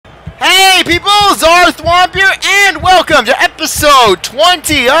Hey people, CzarThwomp here, and welcome to episode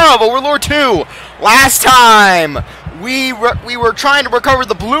 20 of Overlord 2. Last time, we were trying to recover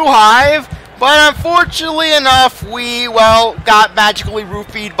the blue hive, but unfortunately enough, we, well, got magically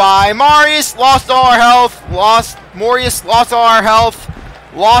roofied by Marius, lost all our health, lost all our health,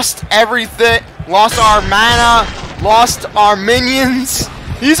 lost everything, lost our mana, lost our minions.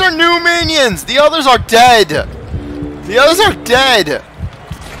 These are new minions! The others are dead! The others are dead!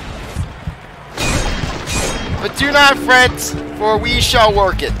 But do not fret, for we shall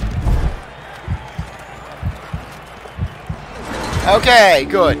work it. Okay,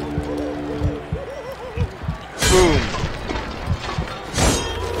 good. Boom.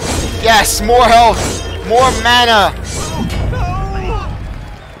 Yes, more health, more mana.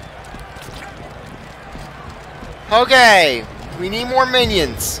 Okay, we need more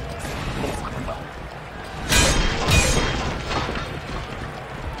minions.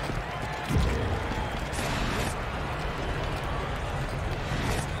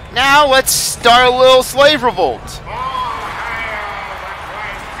 Now let's start a little slave revolt. All hail the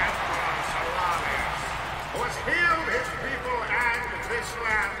great Emperor Solarius, who has healed his people and this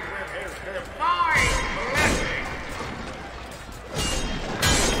land with his divine blessing.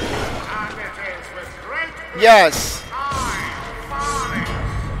 And it is with great grief Yes.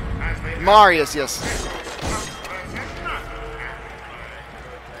 Marius, Marius, yes.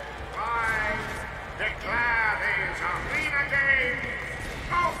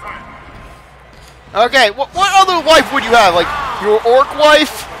 Okay, what other wife would you have? Like, your orc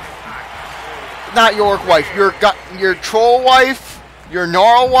wife? Not your orc wife, your troll wife? Your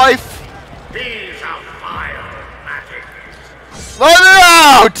gnarl wife? These are vile magic. Let it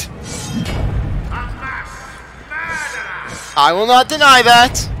out! A mass murderer. I will not deny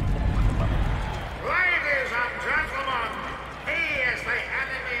that. Ladies and gentlemen, he is the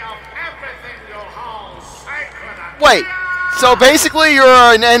enemy of everything you hold sacred and Wait, so basically you're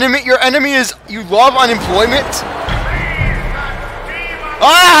an enemy, your enemy is, you love unemployment?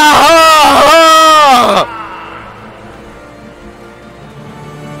 Ah!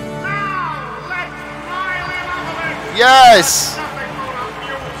 Yes!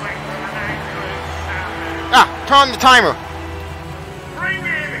 Ah, turn on the timer. Bring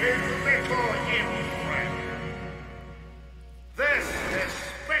in his little imp friend. This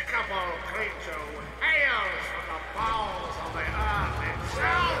despicable creature hails from the bowels of the earth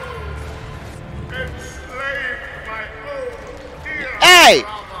itself. Enslaved my own dear Hey!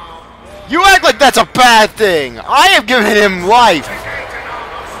 brother. You act like that's a bad thing. I have given him life.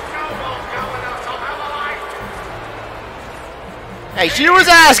 Hey, she was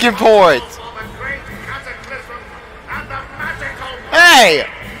asking for it. Hey!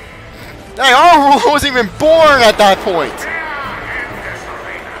 Hey, Overlord wasn't even born at that point.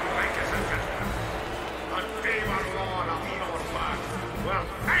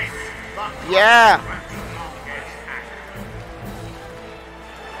 Yeah.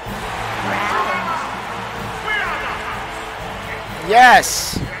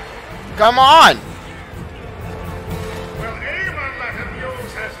 Yes. Come on.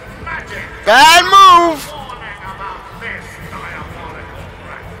 Bad move.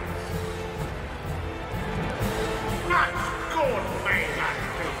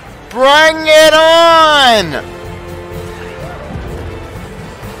 Bring it on.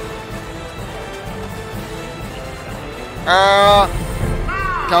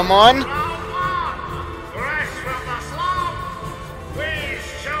 Come on. Fresh from the slum, we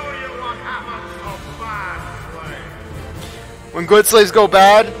show you what happens to bad slaves. When good slaves go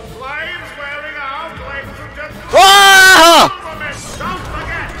bad. Slaves wearing out, ladies and gentlemen. Ah! Don't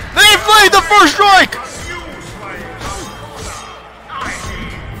forget. They played the first strike. New slaves of order. I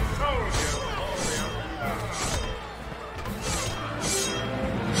mean, soldiers.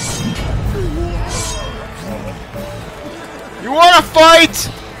 You wanna fight?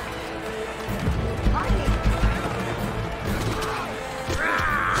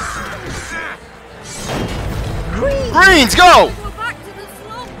 Greens, go! Go back to the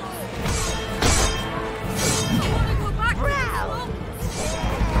slum. I want to go back to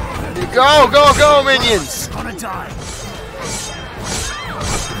the slum. Go, minions! Gonna die.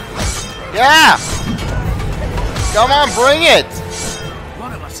 Yeah! Come on, bring it!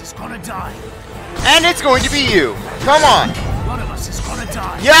 One of us is gonna die. And it's going to be you. Come on. One of us is gonna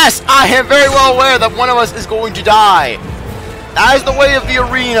die. Yes, I am very well aware that one of us is going to die. That is the way of the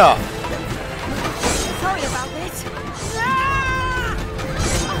arena. Sorry about this.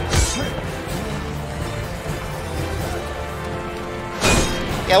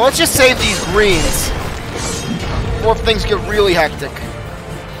 Yeah, let's just save these greens before things get really hectic.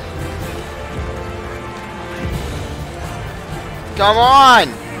 Come on!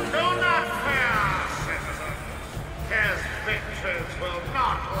 Do not fear, citizen. His victories will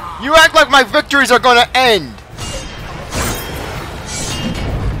not last. You act like my victories are gonna end!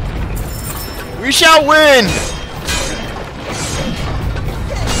 We shall win!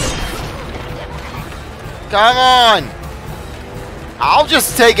 Come on! I'll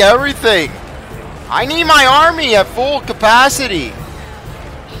just take everything! I need my army at full capacity!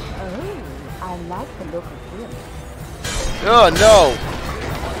 Oh, I like the look of him. Oh no!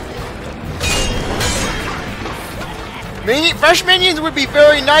 Fresh minions would be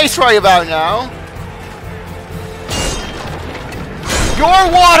very nice right about now.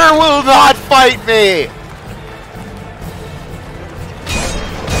 Your water will not fight me!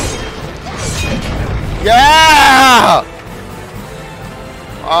 Yeah!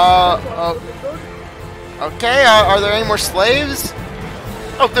 Okay, are there any more slaves?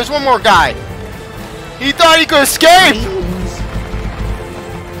 Oh, there's one more guy. He thought he could escape!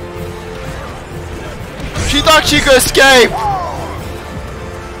 She thought she could escape!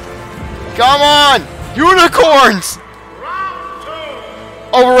 Come on! Unicorns! Round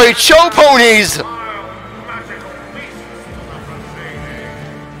 2. Overrated show ponies! Wild magical beasts of the proceeding.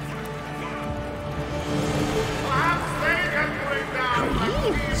 Perhaps they can bring down the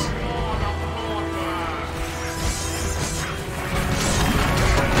Overlord of Lordburg.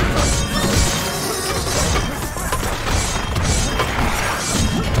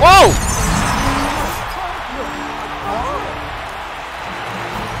 Whoa!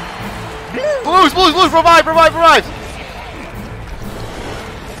 Blues, blues, blues, revive, revive, revive!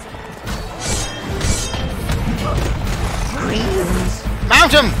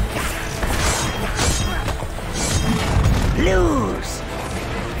 Mount him! Blues!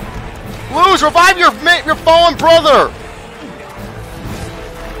 Blues, revive your fallen brother!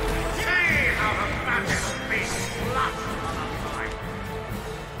 See how the magical beasts lust for the fight.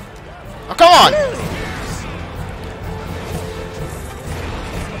 Oh, come on!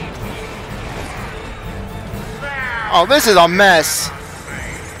 Oh, this is a mess.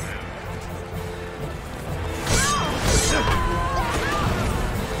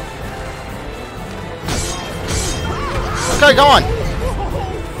 Okay, go on.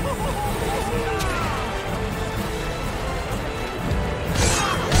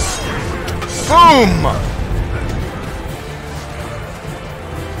 Boom!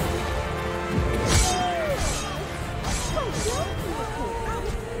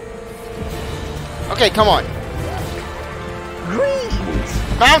 Okay, come on.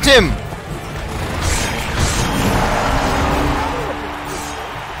 Mount him!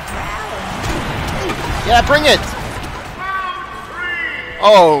 Yeah, bring it!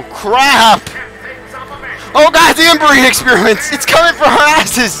 Oh, crap! Oh, God, the inbreeding experiments! It's coming for our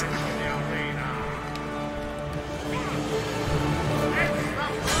asses!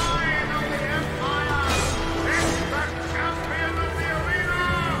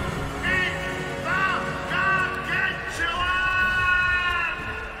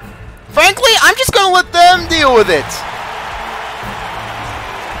 Frankly, I'm just gonna let them deal with it.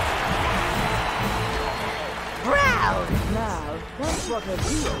 Now, that's what a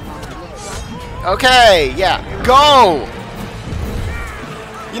real man looks like. Okay, yeah, go!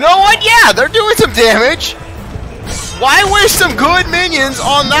 You know what? Yeah, they're doing some damage. Why waste some good minions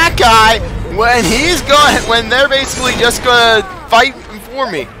on that guy when when they're basically just gonna fight for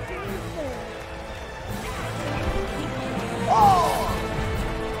me?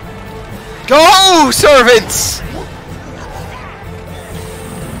 Go, servants! Do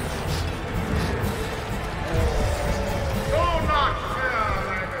not fear,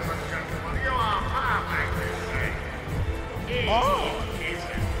 ladies and gentlemen. You are perfectly safe.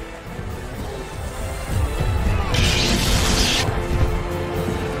 Easy.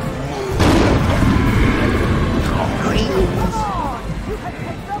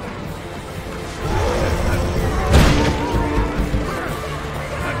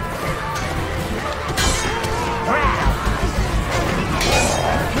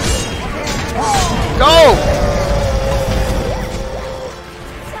 Go!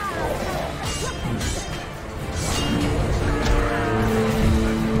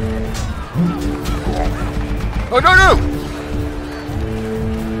 Oh, no, no!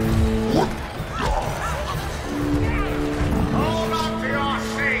 Hold on to your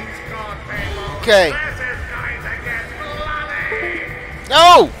seats, good people. Okay. This is going to get bloody.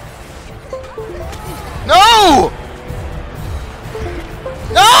 No! No!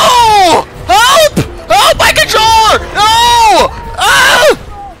 No! Help! Help! My controller! No! Ah!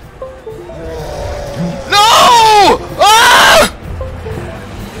 No! Ah!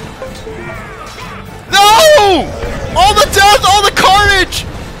 No! All the death, all the carnage!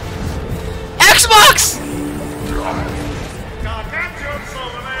 Xbox! Gargantuan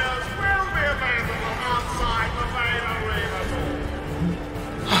souvenirs will be available outside the main arena.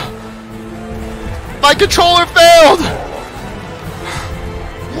 My controller failed!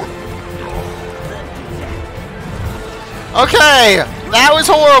 Okay, that was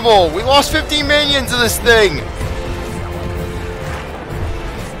horrible. We lost 15 minions to this thing.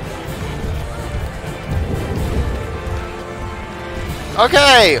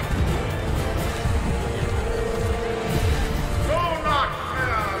 Okay. Do not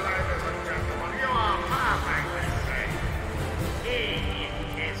fear, ladies and gentlemen. You are perfectly safe. He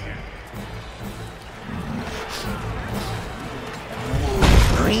isn't.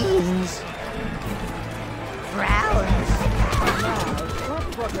 Greens. Browns.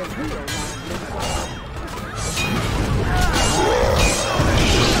 That's what the real man looks like.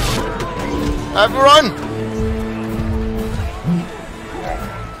 Everyone.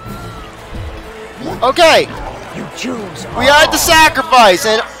 Okay. You choose. We had to sacrifice,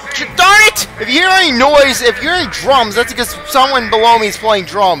 and darn it! If you hear any noise, if you're hearing drums, that's because someone below me is playing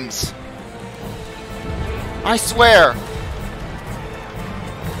drums. I swear.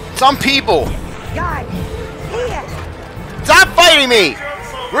 Some people. Guys, here. Stop fighting me!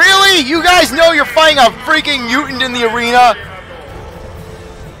 Really? You guys know you're fighting a freaking mutant in the arena?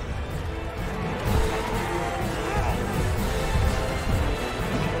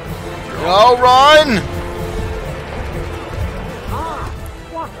 Go, run!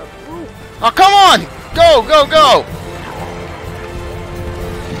 Oh, come on! Go, go, go!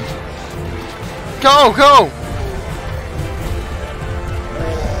 Go, go!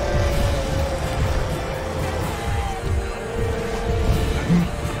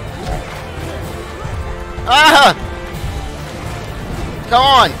 Ah! Come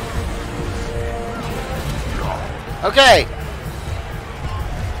on! Okay.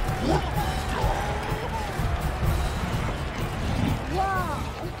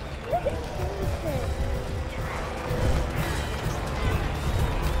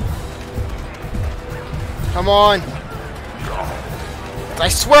 Come on. I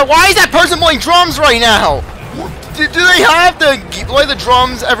swear, why is that person playing drums right now? Do they have to play the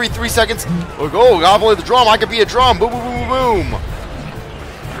drums every 3 seconds? Like, oh, gotta play the drum, I could be a drum. Boom, boom, boom, boom,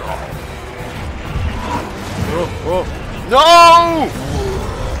 boom. No!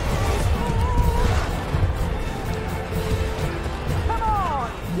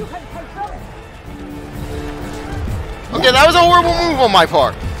 Okay, that was a horrible move on my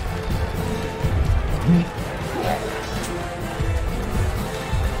part.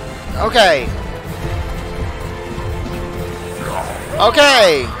 Okay.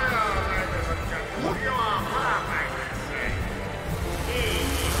 Okay.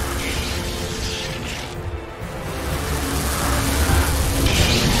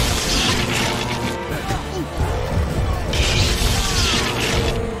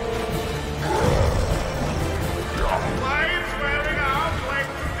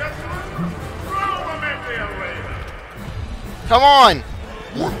 Come on.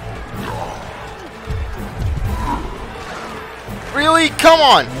 Really? Come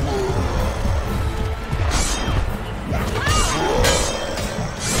on.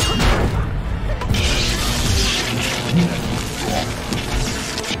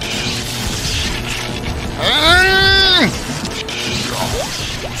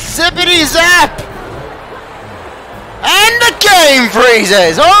 Zippity zap! And the game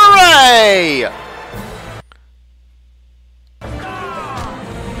freezes! Hooray!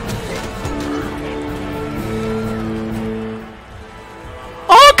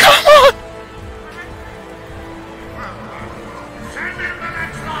 Oh, come on!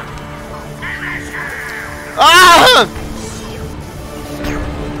 Ah!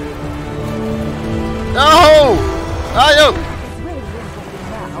 No! I don't.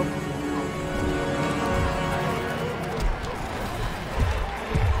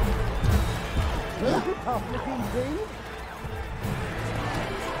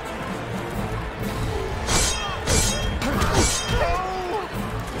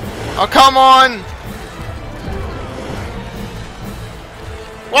 Oh, come on!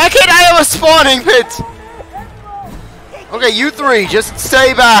 Why can't I have a spawning pit? Okay, you three, just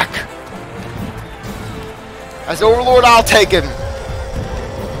stay back. As Overlord, I'll take him.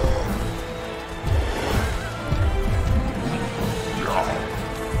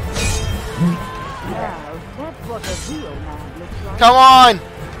 That's what the real man looks like. Come on!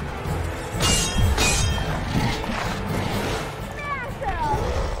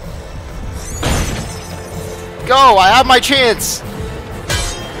 Go! I have my chance!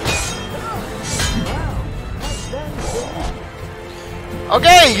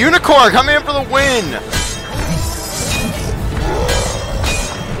 Okay, unicorn coming in for the win.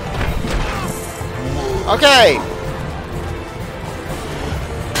 Okay.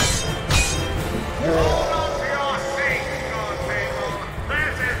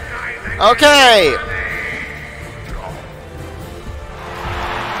 Okay.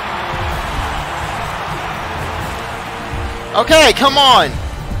 Okay, come on.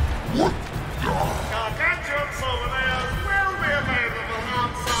 Gargantuan souvenirs will be available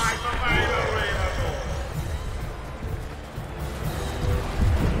outside the main arena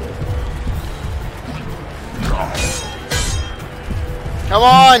door. Come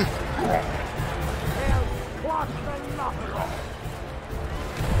on.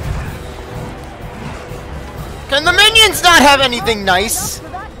 Can the minions not have anything nice? For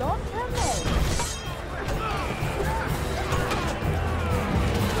that lot, can they?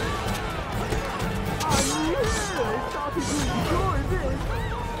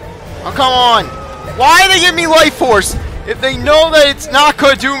 Oh, come on. Why do they give me life force if they know that it's not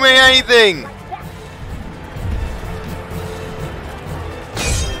going to do me anything?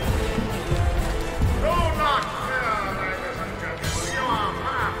 Do not fear, ladies and gentlemen. You are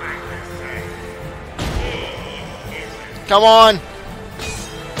perfectly safe. Come on.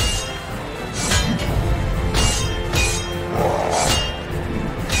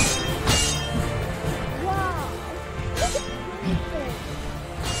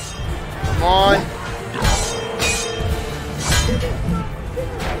 Come on.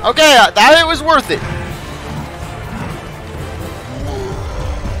 Okay, that it was worth it.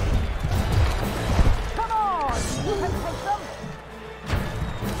 Come on! You can take them!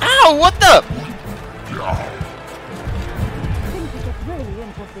 Ow, what the? Things will get really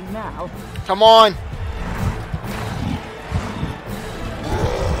interesting now. Come on.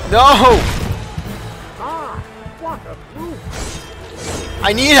 No. Ah, what a move!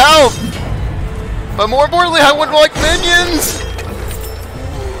 I need help. But more importantly, I would like minions.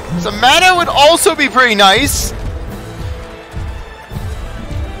 Some mana would also be pretty nice.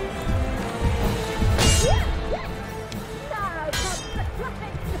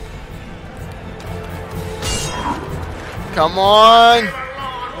 Come on. The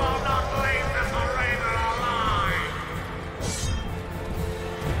Lord will not leave this arena alive.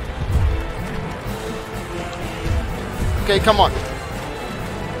 Okay, come on.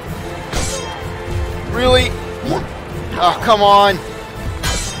 Really? Oh, come on.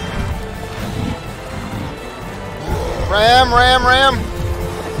 Ram, ram, ram.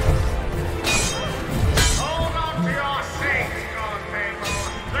 Hold on to your seats, good people.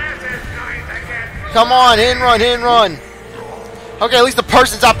 This is going to get Come on, hit and run, hit and run. Okay, at least the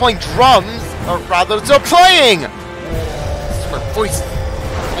person's not playing drums. Or rather, they're playing. I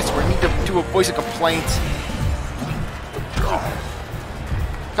swear, I need to do a voice of complaint.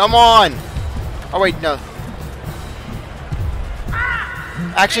 Come on. Oh, wait, no.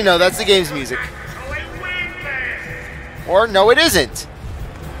 Actually, no, that's the game's music. actually win this. Or, no, it isn't.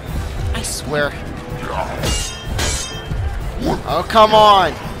 I swear. Oh, come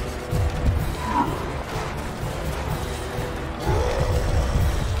on.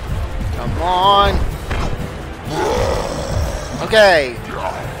 Come on. Okay.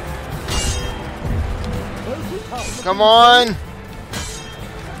 Come on.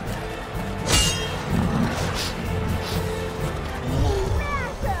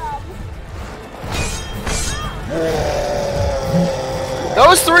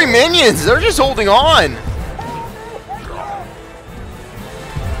 Those three minions, they're just holding on.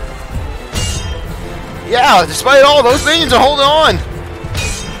 Yeah, despite all, those minions are holding on.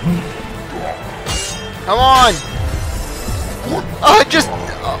 Come on. Just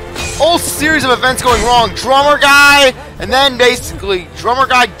a whole series of events going wrong. Drummer guy, and then basically drummer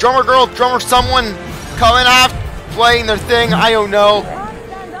guy, drummer girl, drummer someone coming off, playing their thing. I don't know. Can't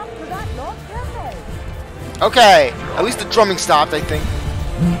stand up to that lot, can they? Okay, at least the drumming stopped, I think.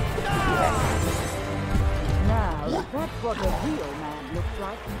 Now, that's what a real man looks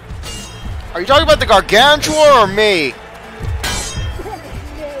like. Are you talking about the Gargantuan or me?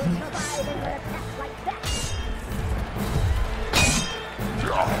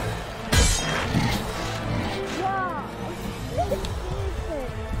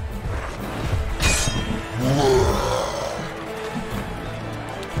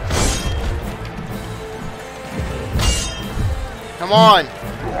 Come on.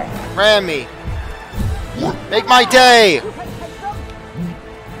 Ram me. Make my day. He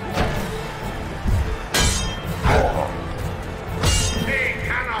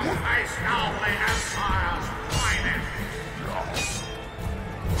cannot face only Empire's finest.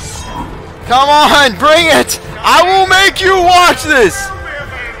 Come on, bring it. I will make you watch this. Will be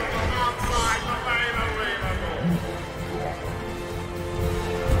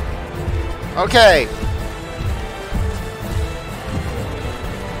Okay.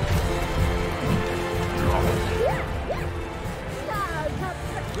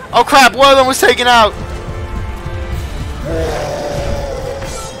 Oh crap, one of them was taken out.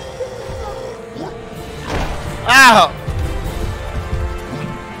 Ow!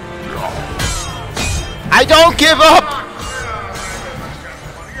 I don't give up!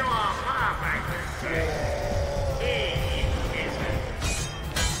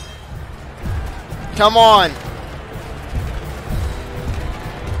 Come on!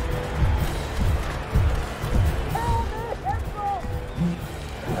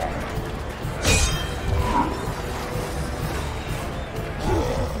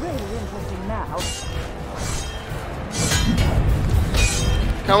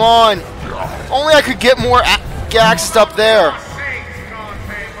 Come on! Only I could get more access up there.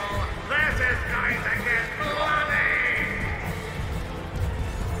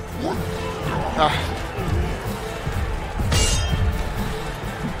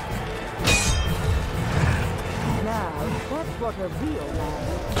 Now, that's what a real man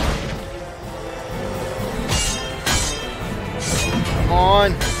is. Come on.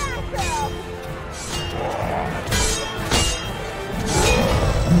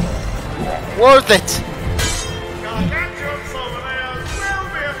 Worth it. Gargantuan Solarius will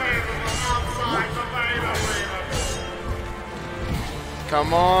be available outside the main arena.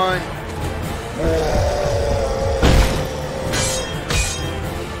 Come on.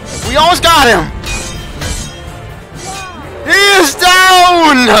 We almost got him. He is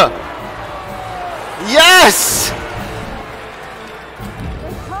down. Yes.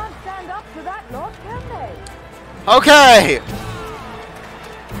 They can't stand up to that lot, can they? Okay.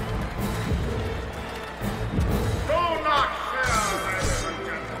 Do not fear, ladies and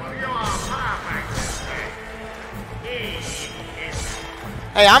gentlemen. You are perfect mistake. He is.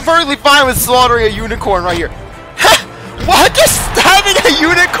 Hey, I'm perfectly fine with slaughtering a unicorn right here. What? Just stabbing a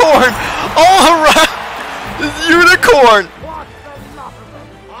unicorn all around. Unicorn.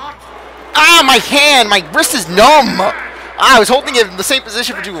 Ah, my hand. My wrist is numb. Ah, I was holding it in the same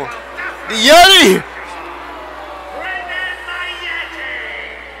position for too long. The Yeti. Bring in the Yeti.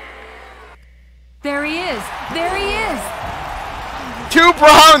 There he is! There he is! 2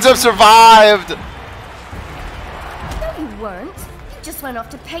 Browns have survived. No, you weren't. You just went off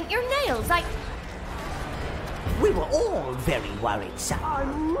to paint your nails. We were all very worried, sir.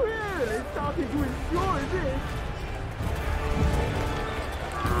 I'm really starting to enjoy this.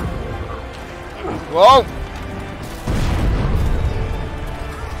 Whoa.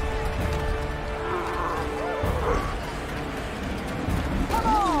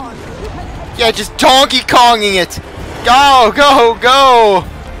 Yeah, just Donkey Konging it. Go, go, go.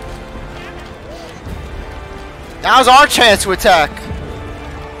 Now's our chance to attack.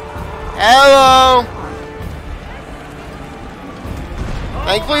 Hello.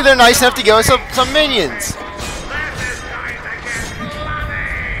 Thankfully, they're nice enough to give us some minions. This is going to get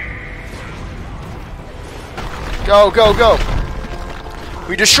bloody. Go, go, go.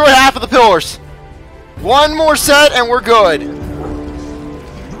 We destroyed half of the pillars. One more set and we're good.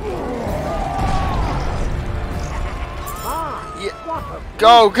 Yeah.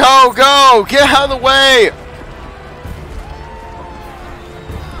 Go, go, go. Get out of the way.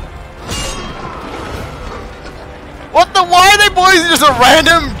 What the? Why are they poisoning just a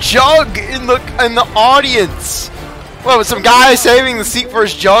random jug in the audience? What, was some guy saving the seat for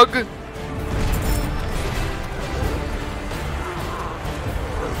his jug?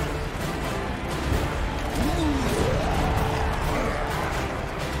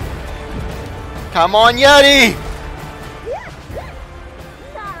 Come on, Yeti!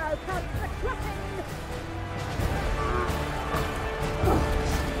 Now comes the crushing.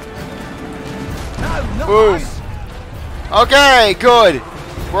 Boom. Okay, good.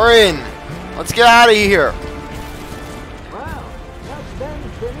 We're in. Let's get out of here. Well, that's them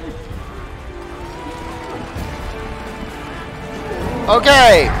finished.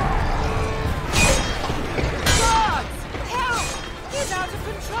 Okay. Gods! Help! He's out of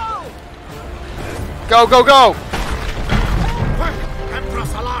control! Go, go, go. Quick, Emperor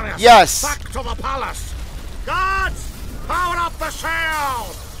Solarius. Yes. Back to the palace. Guards, power up the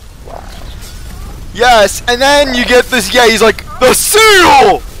sail. Yes, and then you get this. Yeah, he's like, the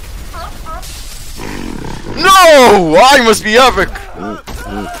seal! No! I must be epic.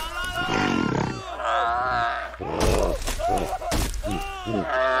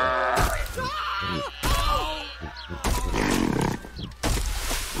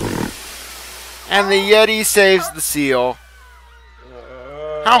 And the Yeti saves the seal.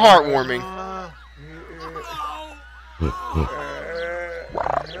 How heartwarming.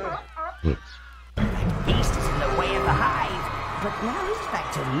 he's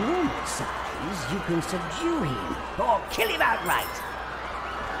back to normal size, you can subdue him or kill him outright.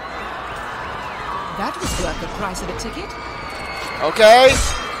 That was worth the price of a ticket. Okay.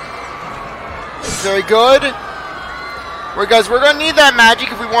 Very good. Guys, we're gonna need that magic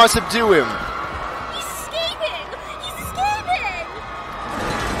if we want to subdue him. He's escaping! He's escaping!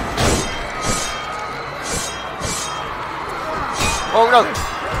 Oh no!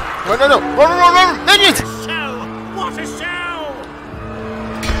 No, no, no! Run, run, run, run! Minions! Show! What a show!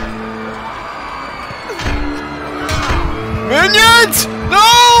 Minions!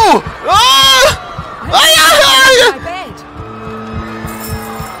 No! Ah! My bed.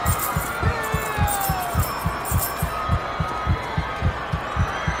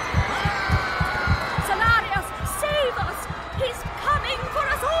 Solarius, save us! He's coming for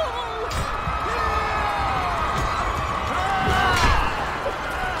us all!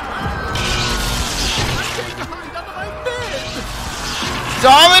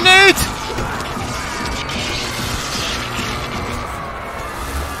 Dominate!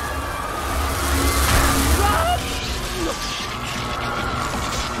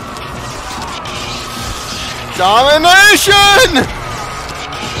 Domination!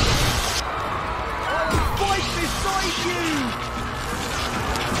 Fight beside you!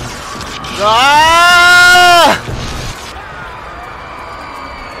 Ah!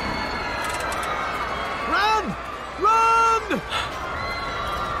 Run! Run!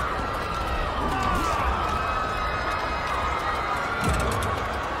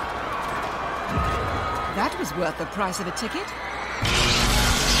 That was worth the price of a ticket.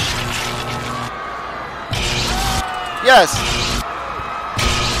 Yes.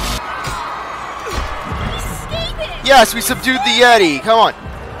 He's escaping! Yes, we subdued the Yeti. Come on.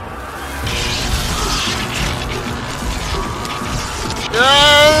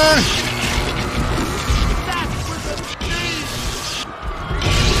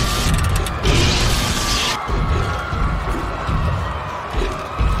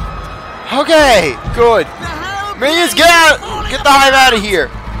 Okay, good. Minions, get out! Get the hive out of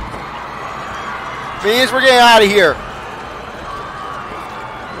here. Minions, we're getting out of here.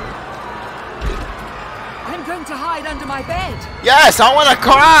 I'm going to hide under my bed. Yes, I want to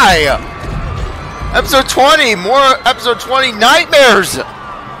cry. Episode 20, more episode 20 nightmares.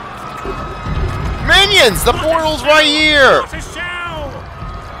 Minions, the portal's right here. What a show!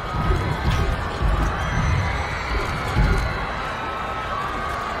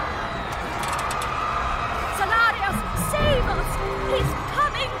 Solarius, save us! He's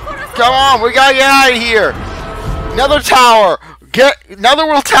coming for us Come all! on, we gotta get out of here. Another tower. Get another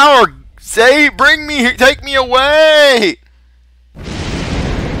world tower. Say, bring me, take me away.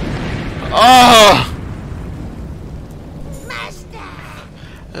 Oh.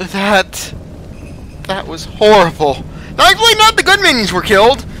 That was horrible. Thankfully, not the good minions were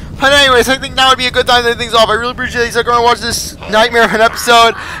killed. But anyways, I think now would be a good time to end things off. I really appreciate you going to watch this nightmare of an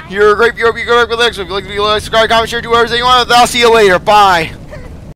episode. You're a great viewer. If you go back with likes, if you like the video, subscribe, comment, share, do whatever you want. I'll see you later. Bye.